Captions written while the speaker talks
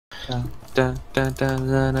How do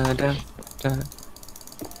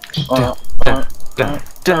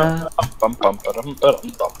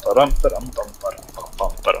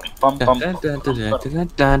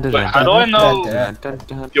I know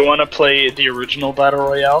you want to play the original Battle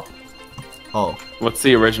Royale? Oh. What's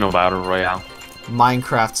the original Battle Royale?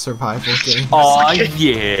 Minecraft survival game. Aw,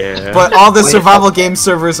 yeah. But all the survival game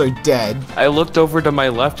servers are dead. I looked over to my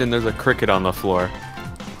left and there's a cricket on the floor.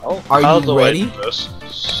 Oh, Are you ready? This.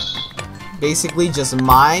 Basically, just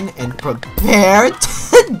mine and prepare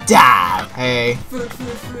to die. Hey.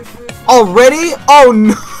 Already? Oh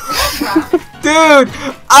no. Dude,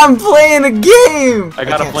 I'm playing a game. I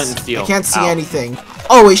got a flint and steel. I can't see anything.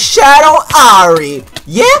 Oh, it's Shadow Ari.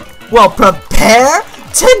 Yeah? Well, prepare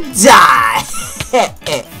to die.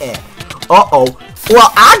 Uh-oh.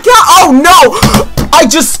 Well, oh no! I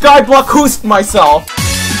just skyblock hoosed myself.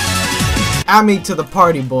 Add me to the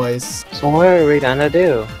party, boys. So what are we gonna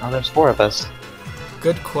do? Oh, there's 4 of us.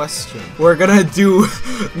 Good question. We're gonna do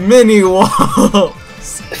mini walls.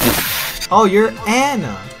 Oh, you're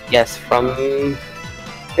Anna. Yes, from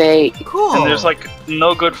Fate. Cool. And there's like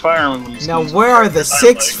no good fire movements. Now, where are the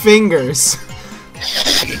 6 fingers?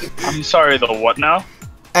 I'm sorry, the what now?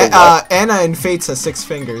 Anna in Fates has 6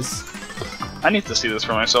 fingers. I need to see this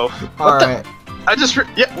for myself. Alright.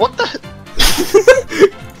 Yeah, what the?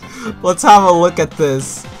 Let's have a look at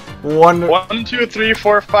this. 1, 1, 2, 3,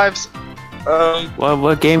 4, 5.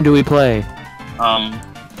 What game do we play?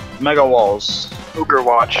 Mega Walls. Ogre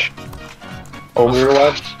Watch.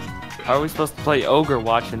 Overwatch? How are we supposed to play Ogre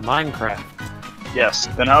Watch in Minecraft? Yes.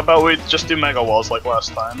 Then how about we just do Mega Walls like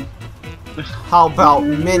last time? How about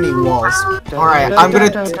mini walls? Alright, I'm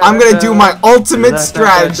gonna do my ultimate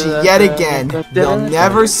strategy yet again. They'll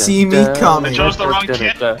never see me coming. I chose the wrong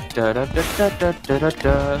kit.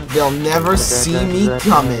 They'll never see me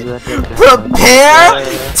coming. Prepare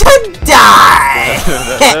to die!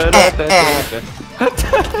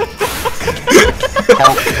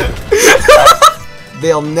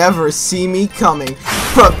 They'll never see me coming.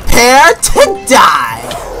 Prepare to die!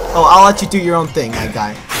 Oh, I'll let you do your own thing, my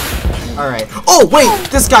guy. Alright. Oh, wait!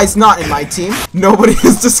 This guy's not in my team. Nobody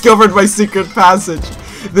has discovered my secret passage.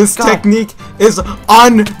 This technique is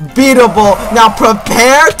unbeatable. Now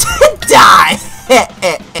prepare to die!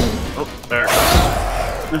 Oh, there.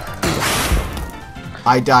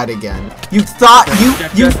 I died again. You thought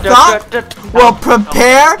you thought? Well,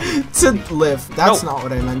 prepare to live. That's not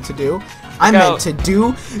what I meant to do. I meant to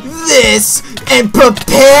do this and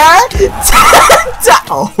prepare to die.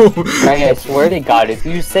 Oh. Right, I swear to God, if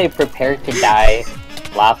you say prepare to die,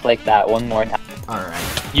 laugh like that one more time. Alright.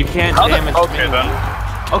 You can't damage. Okay then.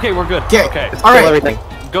 Okay, we're good. Okay. Okay. Alright. Everything.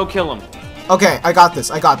 Go kill him. Okay, I got this.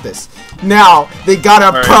 Now, they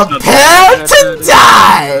gotta prepare to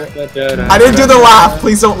die! I didn't do the laugh.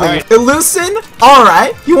 Please don't leave. Illusion?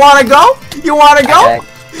 Alright. You wanna go? You wanna go? Okay.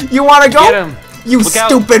 You wanna go? Get him. You Look out.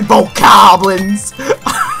 stupid bokoblins!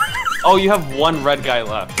 Oh, you have 1 red guy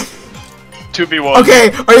left. 2v1.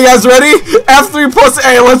 Okay, are you guys ready? F3 plus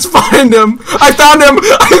A, let's find him! I found him!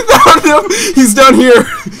 He's down here!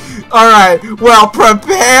 Alright, well,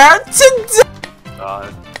 prepare to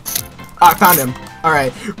die! I found him.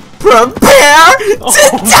 Alright. Prepare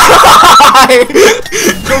to die!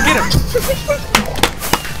 Go get him!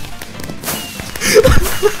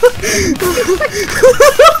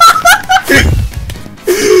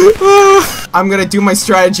 I'm gonna do my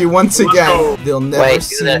strategy once again. They'll never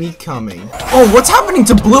see me coming. Oh, what's happening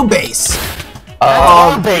to Blue Base? They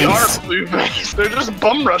are blue base. They're just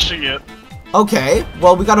bum rushing it. Okay,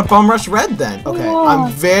 well, we gotta bum rush red then. Okay,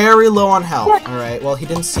 I'm very low on health. Alright, well, he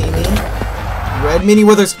didn't see me. Red mini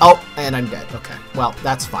withers. Oh, and I'm dead. Okay, well,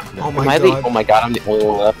 that's fine. Oh my god. Oh my god, I'm the only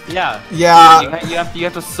one left. Yeah. Yeah. You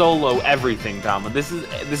have to solo everything, Dama. This is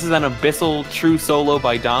an abyssal true solo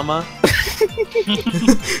by Dama.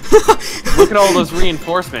 Look at all those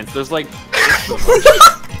reinforcements. There's like.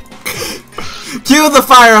 Cue the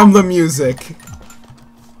Fire Emblem music.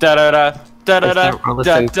 Da da da da da da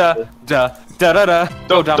da da da da da.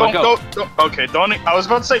 Go, Dama, go. Okay, don't. I was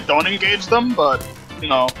about to say don't engage them, but you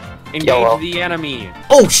know. Engage the enemy.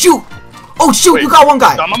 Oh shoot! Oh shoot! Wait, you got one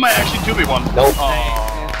guy. Dama might actually 2v1. Nope.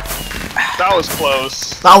 That was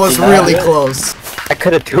close. That was really close. I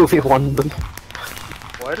could have 2v1 them.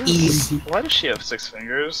 Why does she have 6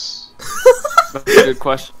 fingers? That's a good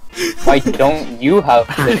question. Why don't you have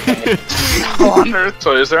this?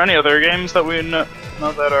 So, is there any other games that we know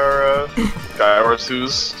that are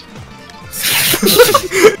Gyrosu's?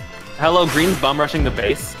 Hello, Green's bum rushing the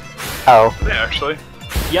base. Oh. Yeah, actually.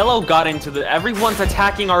 Yellow got into the. Everyone's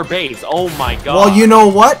attacking our base. Oh my god. Well, you know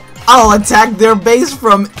what? I'll attack their base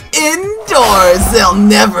from indoors. They'll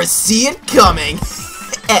never see it coming.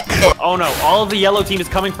 Oh no, all of the yellow team is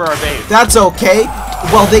coming for our base. That's okay.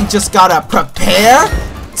 Well, they just gotta prepare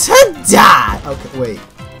to die. Okay, wait.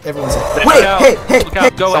 Everyone's wait, hey.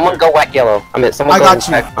 Someone go wet yellow. Someone I go got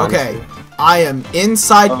you. wet orange. Okay. I am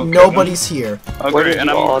inside. Okay. Nobody's here. Okay, and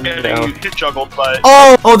I'm getting hit juggled by.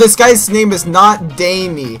 Oh, this guy's name is not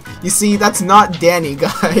Danny. You see, that's not Danny,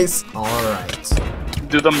 guys. All right.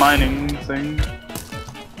 Do the mining thing.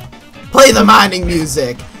 Play the mining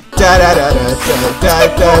music. Da da da da da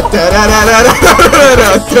da da da da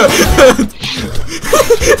da da.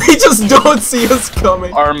 They just don't see us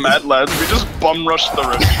coming. Our mad lads, we just bum rushed the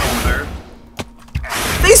rift over there.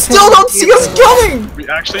 They still don't see us coming. We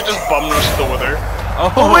actually just bum rushed the wither.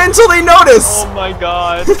 Oh, Wait until they notice. oh my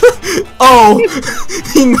god. Oh,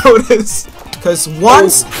 he noticed. Cause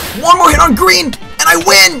once, one more hit on green, and I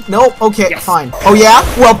win. No, okay, Yes. fine. Oh yeah,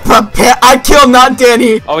 well prepare. I killed not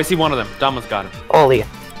Danny. Oh, I see one of them. Dama's got him. Holy.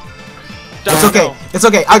 It's okay. It's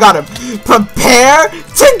okay. I got him. Prepare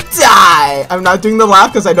to die. I'm not doing the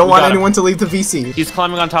laugh because I don't want anyone to leave the VC. He's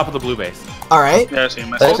climbing on top of the blue base. All right. Yeah, I see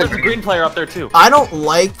him. Oh, there's a green player up there too. I don't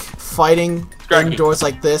like fighting Scracky. indoors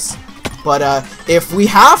like this, but if we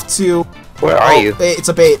have to, Where are you? It's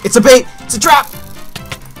a bait. It's a bait. It's a trap.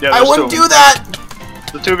 Yeah, I wouldn't do that.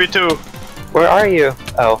 The 2v2. Where are you?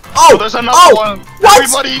 Oh. Oh, There's another one. What?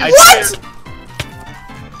 Everybody is What? here.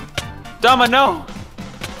 Dama, no.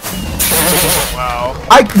 Wow.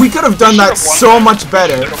 We could have done that so much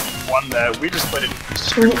better. We should have won that. We just played it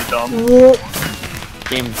extremely dumb.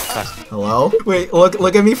 Game sucks. Hello? Wait,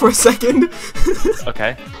 look at me for a second.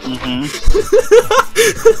 Okay. Mm-hmm.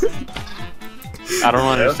 I don't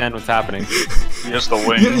understand what's happening. Yes, the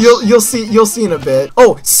wings. You'll see in a bit.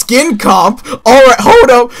 Oh, skin comp. All right,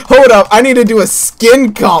 hold up. I need to do a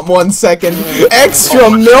skin comp 1 second. Extra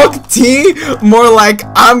milk tea. More like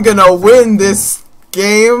I'm gonna win this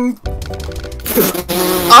game.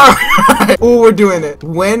 Alright. Ooh, we're doing it.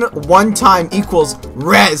 Win 1 time equals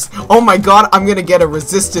res. Oh my god, I'm gonna get a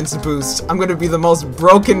resistance boost. I'm gonna be the most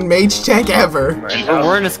broken mage tank ever.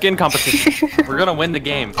 We're in a skin competition. We're gonna win the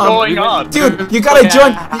game. Going on? Dude, you gotta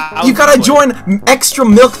join extra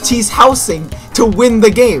milk tea's housing to win the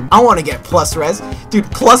game. I wanna get plus res. Dude,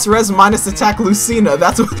 plus res minus attack Lucina.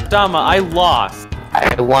 That's what. Dama, I lost.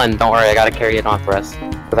 I won. Don't worry, I gotta carry it on for us.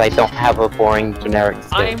 But I don't have a boring generic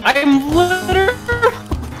skill. I'm literally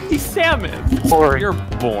Samus. You're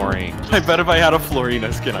boring. I bet if I had a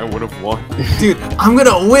Florina skin, I would have won. Dude, I'm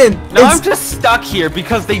gonna win. No, I'm just stuck here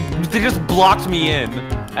because they just blocked me in,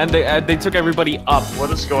 and they took everybody up.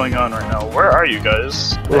 What is going on right now? Where are you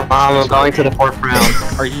guys? I'm going to the 4th round.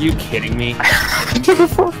 Are you kidding me? To the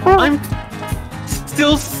 4th round. I'm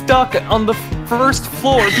still stuck on the 1st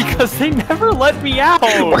floor because they never let me out.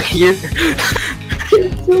 You're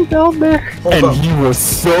still down there. Hold up. He was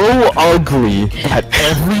so ugly that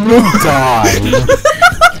everyone died.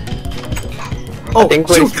 Oh, think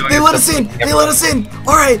shoot, we're they doing let us in. something They let us in.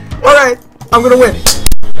 All right. I'm gonna win.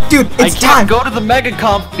 Dude, I it's can't time. go to the mega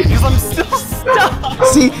comp because I'm still stuck.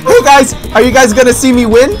 See, hey guys, are you guys gonna see me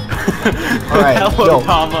win? All right, Hello, yo.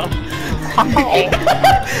 Dama.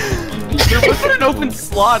 There wasn't an open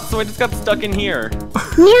slot, so I just got stuck in here.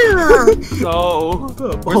 So,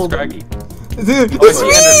 where's Hold on. Scraggy? Dude, Oh, it's I see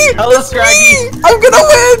me! Ender. Hello, Scraggy! I'm gonna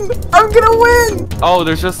win! I'm gonna win! Oh,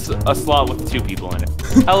 there's just a slot with 2 people in it.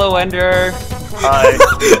 Hello, Ender. Hi.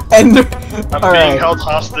 Ender. I'm All being right. held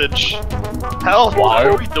hostage. Hell, why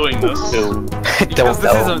are we doing this? Because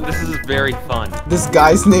this is very fun. This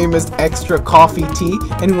guy's name is Extra Coffee Tea,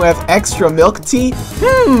 and we have extra milk tea.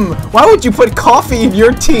 Why would you put coffee in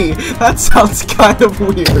your tea? That sounds kind of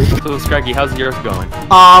weird. So, Scraggy, how's yours going?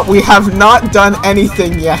 We have not done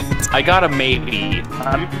anything yet. I got a maybe.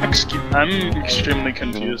 I'm extremely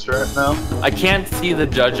confused right now. I can't see the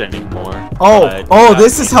judge anymore. Oh, but,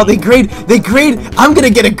 this is how they grade. They grade. I'm gonna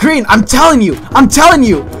get a green. I'm telling you. I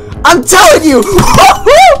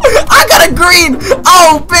got a green.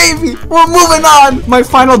 Oh, baby. We're moving on. My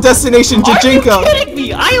final destination, Jajinka. Are you kidding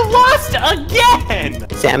me? I lost again!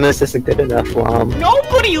 Samus isn't good enough, LoM.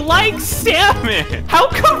 Nobody likes Samus! How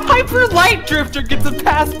come Hyper Light Drifter gets a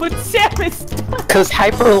pass, but Samus doesn't? Cause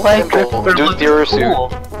Hyper Light Drifter Do Zero Suit.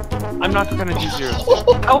 I'm not gonna do Zero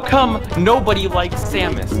Suit. How come nobody likes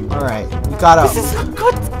Samus? All right, we gotta. This is a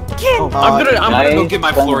good skin! Oh, I'm gonna go nice. get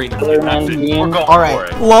my Florina. That's it. We're going All right,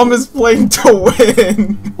 for it. LoM is playing to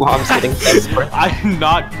win. LoM's getting desperate. I'm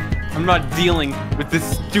not dealing with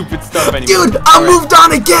this stupid stuff anymore. Dude, I moved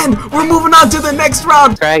on again. We're moving on to the next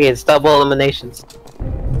round. Dragons, double eliminations.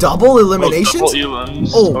 Double eliminations? Double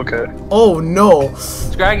elims. Oh. Okay. Oh no.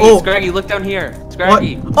 Scraggy, Oh. Scraggy, look down here.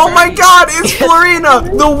 Scraggy. Oh my God! It's Florina,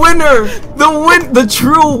 the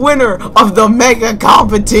true winner of the mega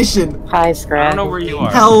competition. Hi, I Scrag. don't know where you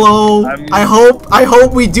are. Hello. I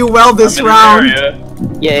hope we do well this I'm in round. the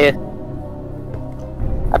area.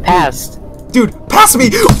 Yeah. I passed. Dude, pass me!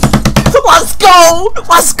 Let's go!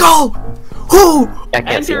 Let's go! Who? I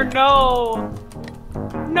can't see. Ender, no!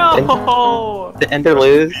 No! Did Ender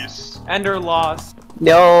lose? Ender lost.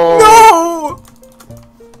 No! No!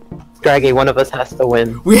 Scraggy, one of us has to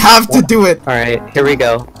win. We have to do it. Alright, here we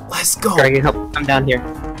go. Let's go. Scraggy, help. I'm down here.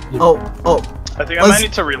 Oh. I think I might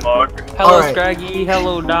need to relog. Hello, Alright. Scraggy.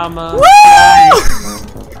 Hello, Dama. Woo!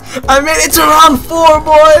 I made it to round 4,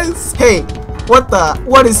 boys! Hey,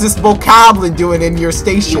 what is this bokoblin doing in your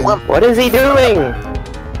station? What is he doing?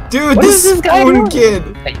 Dude, What this is this guy spoon doing?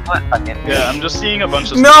 kid. Hey, what fucking... Yeah, I'm just seeing a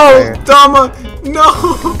bunch of No, Dama, no.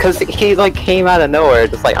 Cause he like came out of nowhere,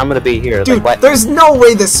 just like, I'm gonna be here. Dude, like, what? there's no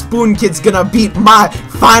way the spoon kid's gonna beat my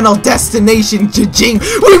final destination, Jing.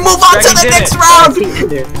 We move on to Scraggy the did next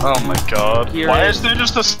it. round. Oh my god. Here Why is- is there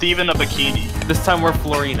just a Steve in a bikini? This time we're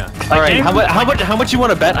Florina. Alright, can't- how much you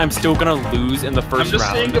want to bet I'm still gonna lose in the I'm first just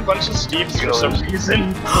round? seeing a bunch of Steves for some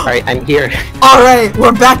reason. Alright, I'm here. All right,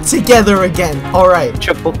 we're back together again. All right.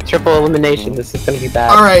 Triple elimination. This is gonna be bad.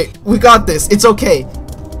 All right, we got this. It's okay.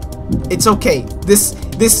 It's okay. This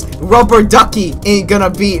rubber ducky ain't gonna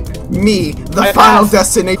beat me, the I final passed.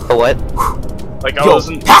 destination. What? Like I Yo,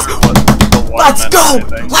 wasn't pass. sure what the one Let's meant go. or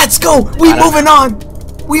anything. Let's go. We moving on.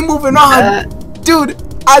 We moving on. Dude,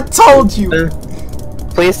 I told you.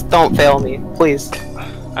 Please don't fail me. Please.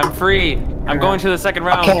 I'm free. I'm going to the second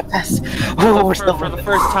round. Okay, I passed. Oh, we're still for the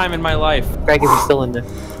first time in my life. Greggy, we're still in there.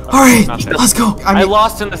 All right, Not there. let's go. I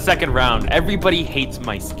lost in the second round. Everybody hates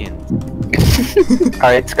my skin.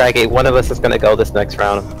 Alright, Scraggy, one of us is gonna go this next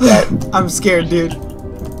round. But I'm scared, dude.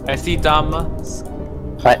 I see Dama.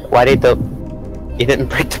 why did you didn't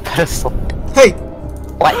break the pedestal? Hey,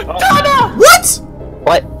 What? what?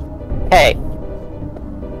 What? Hey.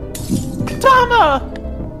 Dama!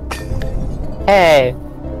 Hey.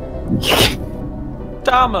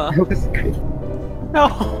 Dama!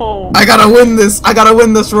 No! I gotta win this. I gotta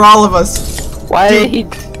win this for all of us. Why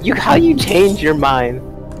did how you change your mind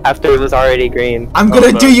after it was already green? I'm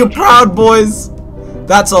gonna do you proud, boys.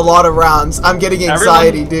 That's a lot of rounds. I'm getting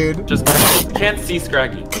anxiety, Everyone- dude. Just can't see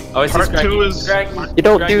Scraggy. Oh, I see Part Scraggy. two is- Scraggy. You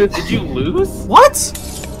don't Scraggy, do- Did you lose? What?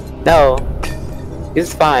 No.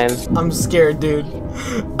 It's fine. I'm scared, dude.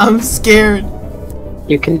 I'm scared.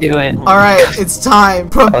 You can do it. Alright, it's time.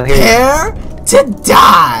 Prepare to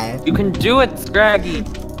die. You can do it, Scraggy.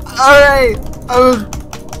 Alright.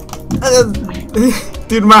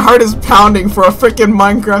 Dude, my heart is pounding for a freaking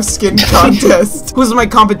Minecraft skin contest. Who's my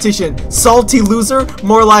competition? Salty loser?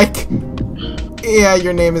 More like... Yeah,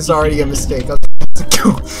 your name is already a mistake. Okay,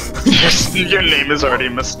 let's go. Your name is already a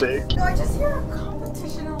mistake. No, I just hear a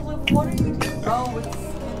competition. I'm like, what are you doing? Oh, it's...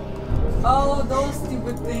 Oh, those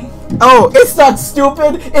stupid things. Oh, it's not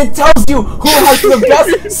stupid. It tells you who has the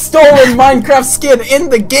best stolen Minecraft skin in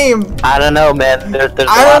the game. I don't know, man. There's a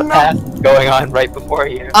I lot don't of know. passes going on right before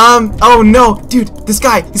you. Oh no, dude, this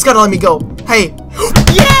guy, he's gotta let me go. Hey.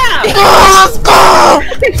 Yeah! Let's go!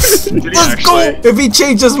 Did he Let's go! actually? If he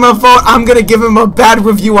changes my phone, I'm gonna give him a bad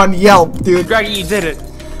review on Yelp, dude. Scraggy, you did it.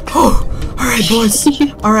 Oh, alright, boys.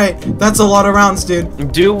 Alright, that's a lot of rounds,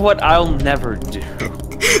 dude. Do what I'll never do.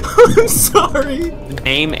 I'm sorry.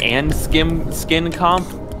 Name and skin comp.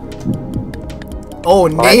 Oh,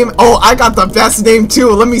 name? Oh, I got the best name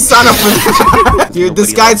too. Let me sign up for that. Dude,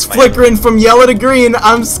 this guy's flickering from yellow to green.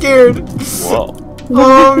 I'm scared. Whoa.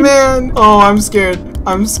 Oh, man. Oh, I'm scared.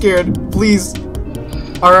 I'm scared. Please.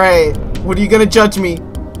 Alright. What are you gonna judge me?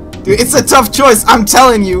 Dude, it's a tough choice. I'm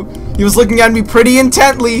telling you. He was looking at me pretty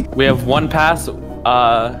intently. We have one pass.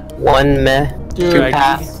 One meh. Dude. Two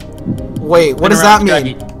pass. Wait, what does that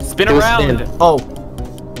mean? Spin Do a around. spin. Oh.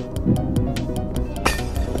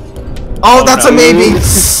 Oh, that's a no. maybe.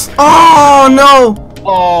 Oh, no.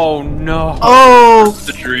 Oh no. Oh,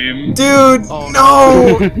 The dream. dude. Oh,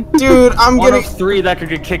 No. Dude, I'm One getting... of three that could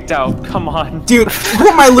get kicked out. Come on. Dude, who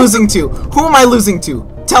am I losing to? Who am I losing to?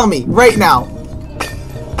 Tell me, right now.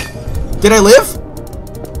 Did I live?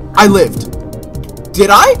 I lived. Did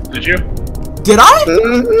I? Did you? Did I?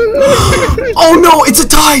 Oh no, it's a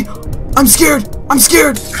tie! I'm scared! I'm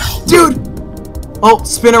scared! Dude! Oh,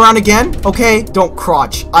 spin around again? Okay, don't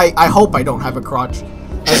crotch. I hope I don't have a crotch.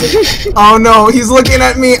 Oh no, he's looking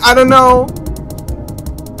at me. I don't know.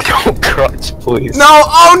 Don't crutch, please. No,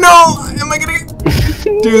 oh no! Am I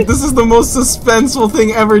gonna... Dude, this is the most suspenseful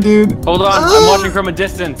thing ever, dude. Hold on. I'm watching from a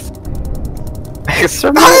distance. I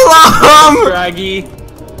love him! Scraggy.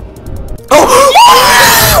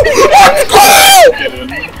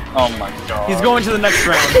 Oh my god. He's going to the next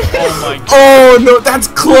round. Oh my god. Oh no, that's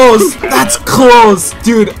close. That's close,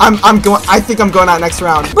 dude. I'm going. I think I'm going out next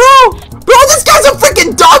round, bro. Bro, this guy's a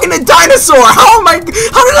freaking dog and a dinosaur. How am I?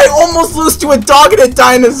 How did I almost lose to a dog and a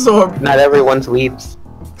dinosaur? Not everyone sweeps.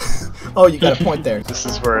 Oh, you got a point there. This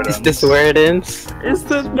is where it ends. Is this where it ends? Is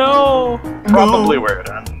this no? Probably where it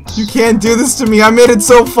ends. You can't do this to me. I made it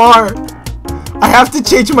so far. I have to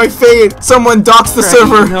change my fate. Someone docks the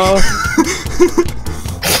server. No.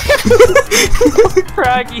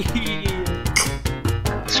 Craggy.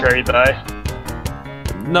 Scary die.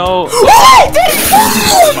 No.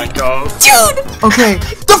 Oh my god. Dude! Okay,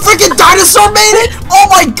 the freaking dinosaur made it! Oh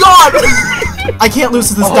my god! I can't lose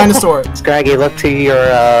to this dinosaur. Scraggy, look to your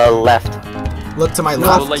left. Look to my No,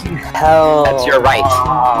 left. like Hell. That's your right.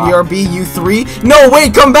 BRB, U3. No,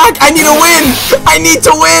 wait, come back! I need to win! I need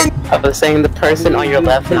to win! I was saying the person on your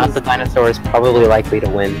left, not the dinosaur, is probably likely to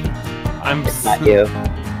win. I'm. Not you.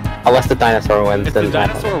 Unless the dinosaur wins, If the then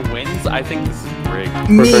dinosaur wins, I think this is rigged.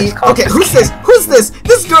 Me. Okay, who's this? Who's this?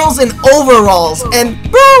 This girl's in overalls, and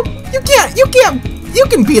bro, you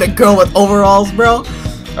can beat a girl with overalls, bro. All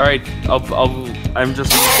right, I'm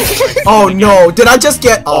just. Oh no, did I just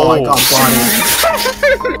get? Oh my god,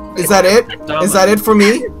 Bonnie. Is that it? Dama. Is that it for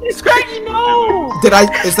me? Scraggy, no!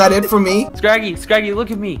 Is that it for me? Scraggy,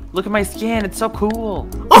 look at me. Look at my skin. It's so cool.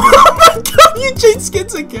 Oh my god, you changed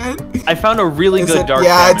skins again. I found a really good dark.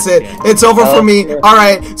 Yeah, diamond it's it. skin. It's over for me. All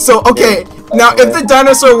right. So okay. Now, if the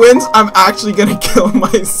dinosaur wins, I'm actually gonna kill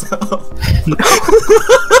myself.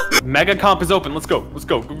 Mega comp is open. Let's go. Let's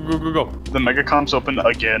go. Go. The Mega Comp's open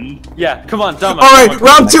again. Yeah, come on, Dama. All right, Come on,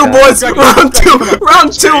 round two, boys. Round two.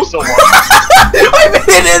 Round two. Still won. I made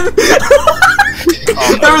it in.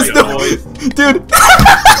 Oh, There was my no, God.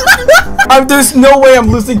 dude. There's no way I'm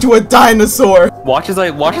losing to a dinosaur. Watch as I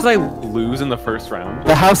lose in the first round.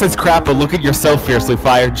 The house is crap, but look at yourself, Fiercely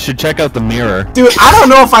Fired. Should check out the mirror. Dude, I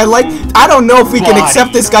don't know if we can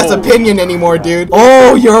accept this guy's opinion anymore, dude.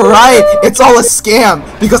 Oh, you're right. It's all a scam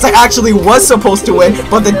because I actually was supposed to win,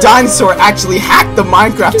 but the dinosaur actually hacked the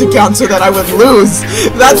Minecraft account so that I would lose.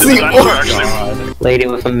 That's The dinosaur the. actually- lady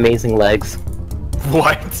with amazing legs.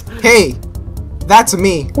 What? Hey, that's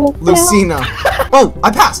me, Lucina. Oh,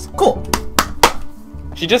 I passed. Cool.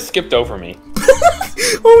 She just skipped over me.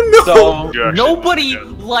 Oh no. So You're actually nobody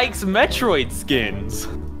really good. likes Metroid skins.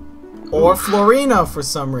 Or Florina for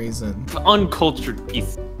some reason. Uncultured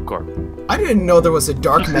piece of garbage. I didn't know there was a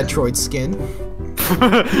dark Metroid skin.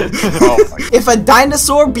 Oh my If a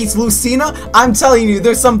dinosaur beats Lucina, I'm telling you,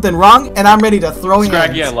 there's something wrong, and I'm ready to throw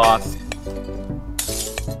Scraggy, I hands. lost.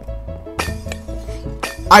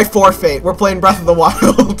 I forfeit. We're playing Breath of the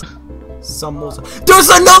Wild. There's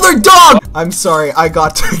another dog! I'm sorry, I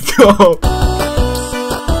got to go.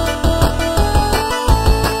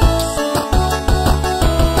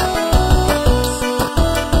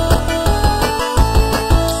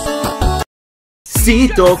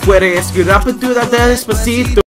 Puedes ir rápido, despacito.